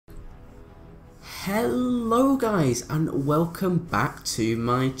Hello guys and welcome back to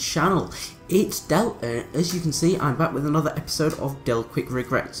my channel. It's Del, as you can see I'm back with another episode of delqhic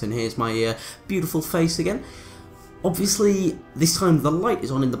Regrets, and here's my beautiful face again. Obviously this time the light is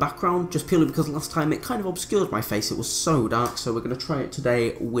on in the background just purely because last time it kind of obscured my face, it was so dark, so we're going to try it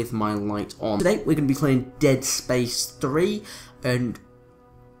today with my light on. Today we're going to be playing Dead Space 3 and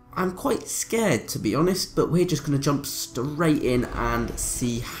I'm quite scared to be honest, but we're just going to jump straight in and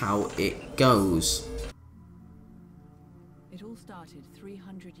see how it goes. It all started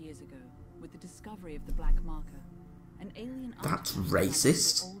 300 years ago with the discovery of the black marker. An alien That's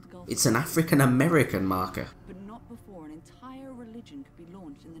racist. It's an African American marker. But not before an entire religion could be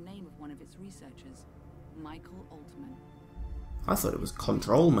launched in the name of one of its researchers, Michael Altman. I thought it was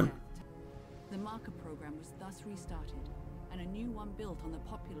Controlman. The marker program was thus restarted, and a new one built on the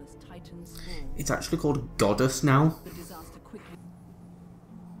populous Titan Spore. It's actually called Goddess now. The disaster quickly.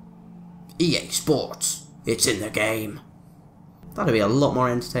 EA Sports. It's in the game. That'd be a lot more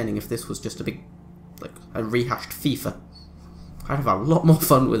entertaining if this was just a big, like, a rehashed FIFA. I'd have a lot more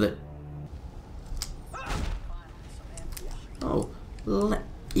fun with it. Oh,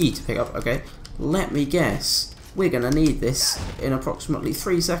 E to pick up, okay. Let me guess. We're gonna need this in approximately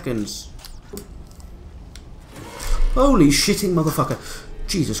 3 seconds. Holy shitting motherfucker.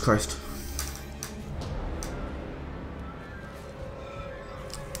 Jesus Christ.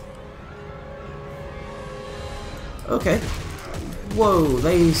 Okay. Whoa,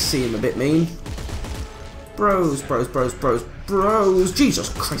 they seem a bit mean. Bros. Jesus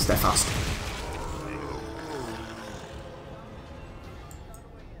Christ, they're fast.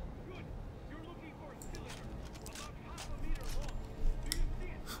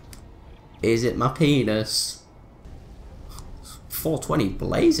 Is it my penis? 420,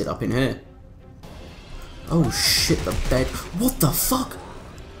 blaze it up in here. Oh shit, the bed. What the fuck?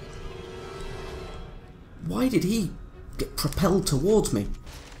 Why did he get propelled towards me?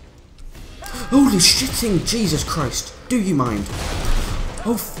 Holy shitting Jesus Christ. Do you mind?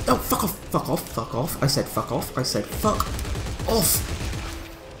 Oh, fuck off, fuck off, fuck off. I said fuck off, I said fuck off.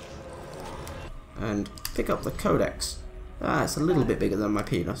 And pick up the codex. Ah, it's a little bit bigger than my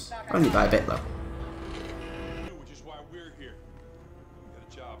penis. Only by a bit though.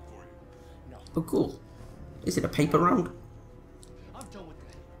 Oh cool. Is it a paper round? I'm done with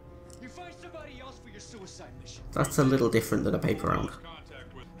that. You find somebody else for your suicide mission. That's a little different than a paper round.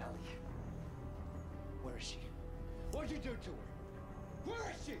 Where is she? What'd you do to her?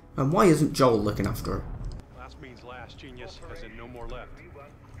 Where is she? And why isn't Joel looking after her? Last means last, genius, as in no more left.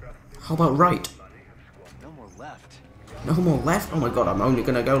 How about right? No more left. No more left? Oh my god, I'm only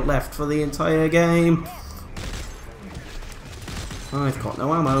gonna go left for the entire game. I've got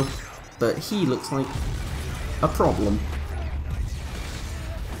no ammo. But he looks like a problem.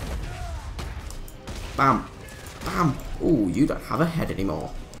 Bam. Bam. Ooh, you don't have a head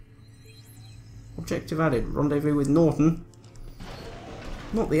anymore. Objective added. Rendezvous with Norton.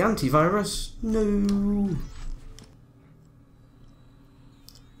 Not the antivirus. No.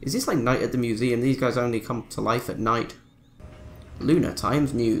 Is this like Night at the Museum? These guys only come to life at night. Lunar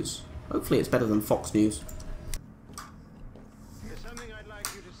Times News. Hopefully it's better than Fox News.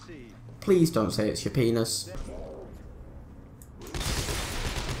 Please don't say it's your penis.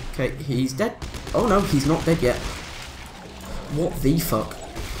 Okay, he's dead. Oh no, he's not dead yet. What the fuck?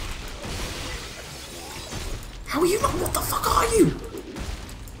 How are you not? What the fuck are you?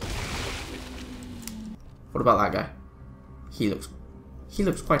 What about that guy? He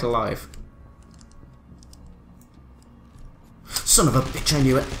looks quite alive. Son of a bitch, I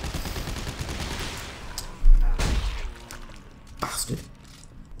knew it. Bastard.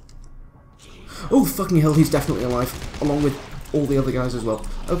 Oh fucking hell, he's definitely alive, along with all the other guys as well.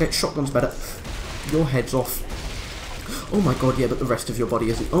 Okay, shotgun's better. Your head's off. Oh my god, yeah, but the rest of your body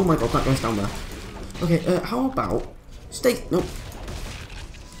isn't. Oh my god, that guy's down there. Okay, how about... Stay... Nope.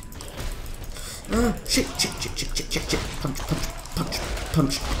 Shit.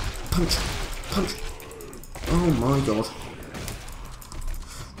 Punch. Oh my god.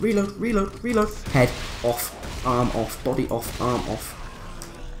 Reload. Head off, arm off, body off, arm off.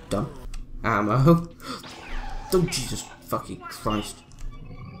 Done. Ammo. Oh Jesus fucking Christ.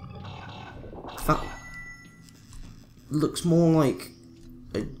 That looks more like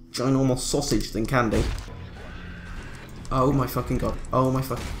a ginormous sausage than candy. Oh my fucking god. Oh my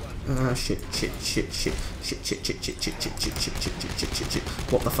fuck. Shit.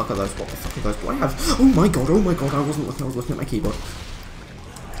 What the fuck are those? Do I have? Oh my god, I wasn't looking, I was looking at my keyboard.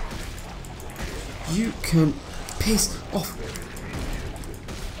 You can piss off.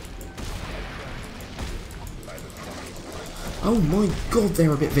 Oh my god,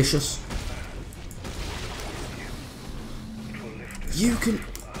 they're a bit vicious. You can...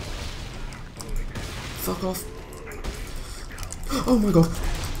 Fuck off. Oh my god.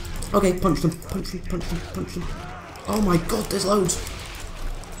 Okay, punch them. Punch them, punch them, punch them. Oh my god, there's loads.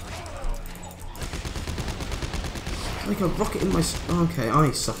 Like a rocket in my... Okay,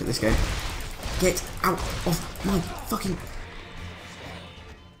 I suck at this game. Get out of my fucking...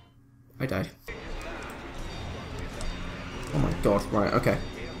 I died. Oh my god, right, okay.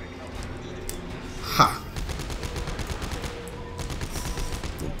 Ha!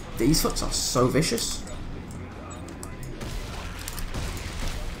 These fucks are so vicious.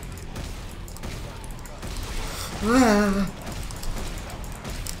 Ah.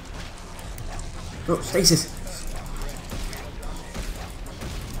 Oh, stasis!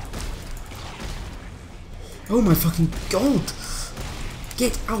 Oh my fucking god!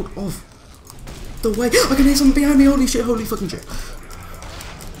 Get out of the way! I can hear someone behind me! Holy shit! Holy fucking shit!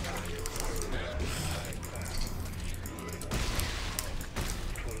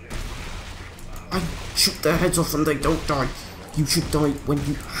 I shoot their heads off and they don't die. You should die when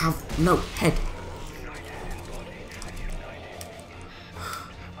you have no head.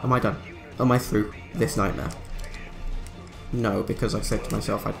 Am I done? Am I through this nightmare? No, because I said to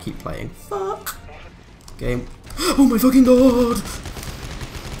myself I'd keep playing. Fuck! Game. Oh my fucking god!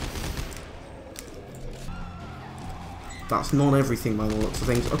 That's not everything by the looks of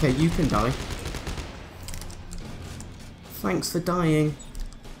things. Okay, you can die. Thanks for dying.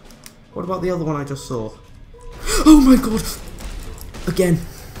 What about the other one I just saw? Oh my god! Again.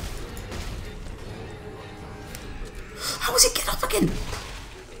 How does it get up again?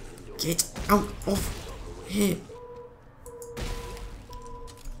 Get out of here.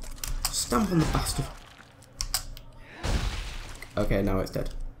 Stamp on the bastard. Okay, now it's dead.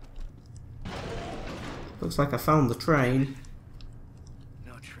 Looks like I found the train.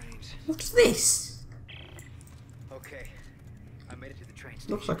 No trains. What's this? Okay, I made it to the train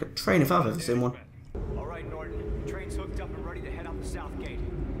station. Looks like a train if I've ever seen one. All right, Norton. Train's hooked up and ready to head out the south gate.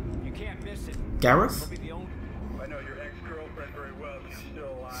 You can't miss it. Gareth? We'll be the only... I know your ex-girlfriend very well. She's still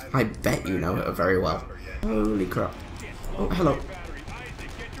alive. I bet you know her very well. Holy crap. Oh, hello. Isaac,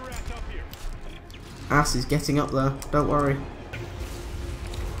 get your ass up here. Ass is getting up there. Don't worry.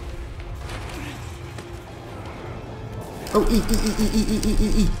 Oh, E.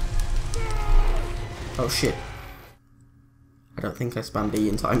 Oh, shit. I don't think I spammed E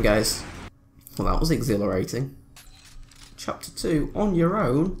in time, guys. Well, that was exhilarating. Chapter 2, on your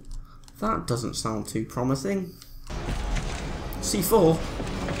own? That doesn't sound too promising. C4?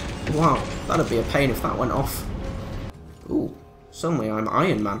 Wow, that'd be a pain if that went off. Ooh, suddenly I'm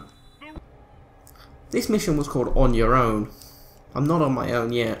Iron Man. This mission was called On Your Own. I'm not on my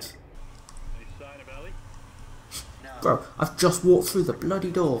own yet. Any sign of Ellie? Bro, I've just walked through the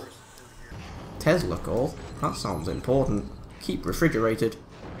bloody door. Tesla call? That sounds important. Keep refrigerated.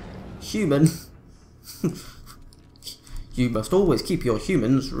 Human. You must always keep your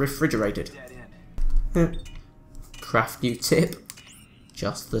humans refrigerated. Craft new tip.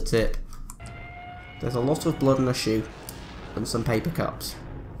 Just the tip. There's a lot of blood in a shoe. And some paper cups.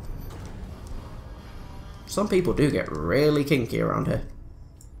 Some people do get really kinky around here.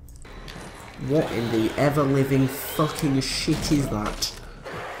 What in the ever-living fucking shit is that?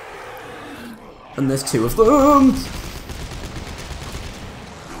 And there's 2 of them!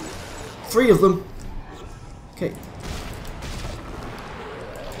 3 of them! Okay.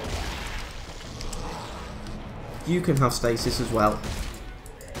 You can have stasis as well.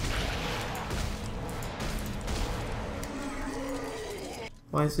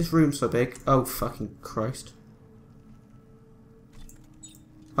 Why is this room so big? Oh fucking Christ.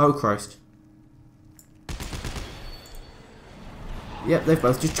 Oh Christ. Yep, they've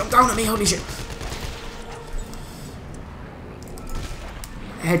both just jumped down at me, holy shit!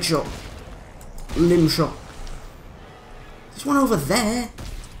 Headshot. Limb shot. There's one over there.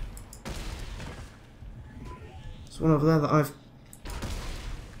 There's one over there that I've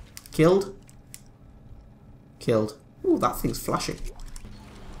killed. Killed. Ooh, that thing's flashing.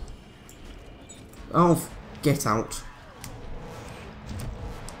 Oh, get out.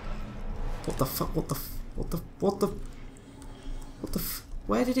 What the fuck? What the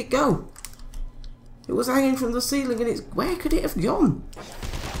where did it go? It was hanging from the ceiling and it's... Where could it have gone?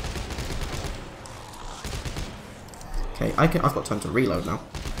 Okay, I've got time to reload now.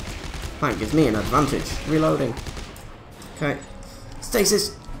 That gives me an advantage. Reloading. Okay.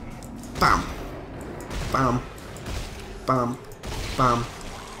 Stasis. Bam. Bam. Bam. Bam.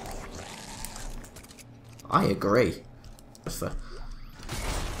 I agree.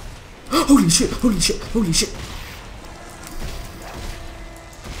 Holy shit! Holy shit! Holy shit!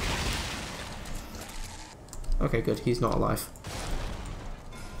 Okay, good. He's not alive.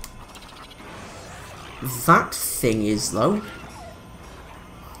 that thing is, though.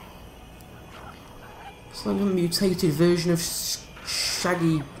 It's like a mutated version of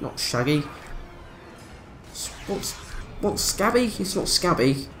Shaggy. Not Shaggy. What's Scabby? It's not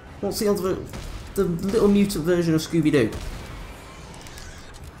Scabby. What's the other... the little mutant version of Scooby-Doo?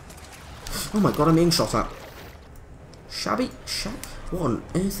 Oh my god, I'm being shot at. What on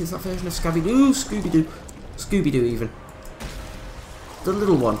earth is that version of Scabby-Doo? Scooby-Doo. Scooby-Doo, even. The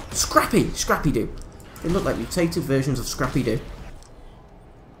little one. Scrappy-Doo. They look like mutated versions of Scrappy-Doo.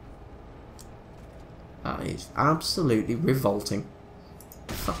 That is absolutely revolting.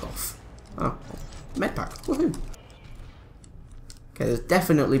 Fuck off. Oh, medpack. Woohoo. Okay, there's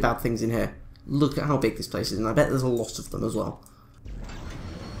definitely bad things in here. Look at how big this place is, and I bet there's a lot of them as well.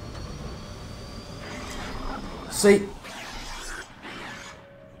 See?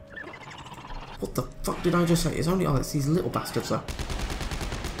 What the fuck did I just say? It's only... oh, it's these little bastards though.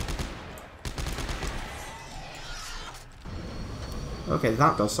 Okay,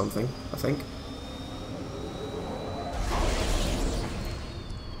 that does something, I think.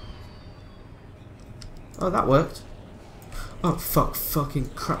 Oh, that worked. Oh, fuck, fucking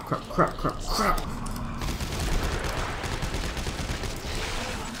crap.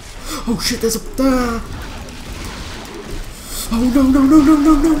 Oh shit, there's a... Oh no. No.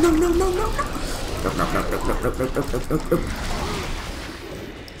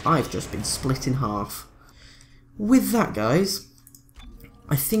 I've just been split in half. With that, guys,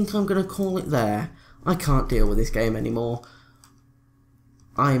 I think I'm going to call it there. I can't deal with this game anymore.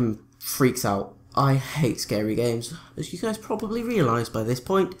 I'm freaked out. I hate scary games, as you guys probably realise by this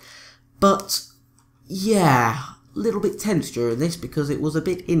point. But, yeah, a little bit tense during this because it was a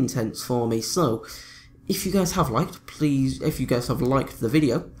bit intense for me. So, if you guys have liked, if you guys have liked the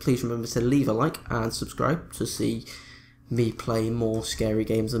video, please remember to leave a like and subscribe to see me play more scary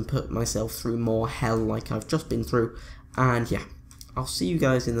games and put myself through more hell like I've just been through. And yeah, I'll see you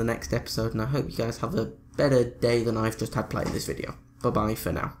guys in the next episode, and I hope you guys have a better day than I've just had playing this video. Bye-bye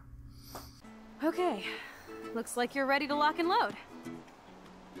for now. Okay, looks like you're ready to lock and load.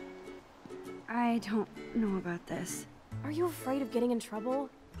 I don't know about this. Are you afraid of getting in trouble?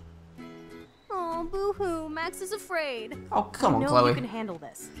 Oh, boo-hoo, Max is afraid. Oh, come on, I know Chloe. you can handle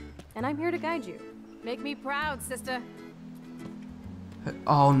this, and I'm here to guide you. Make me proud, sister.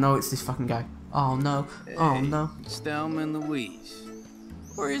 Oh no, it's this fucking guy. Oh no, oh no. It's Thelma and Louise.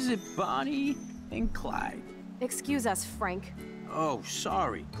 Or is it Bonnie and Clyde? Excuse us, Frank. Oh,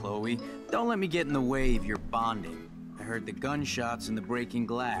 sorry, Chloe. Don't let me get in the way of your bonding. I heard the gunshots and the breaking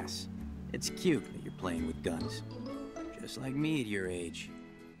glass. It's cute that you're playing with guns. Just like me at your age.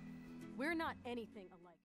 We're not anything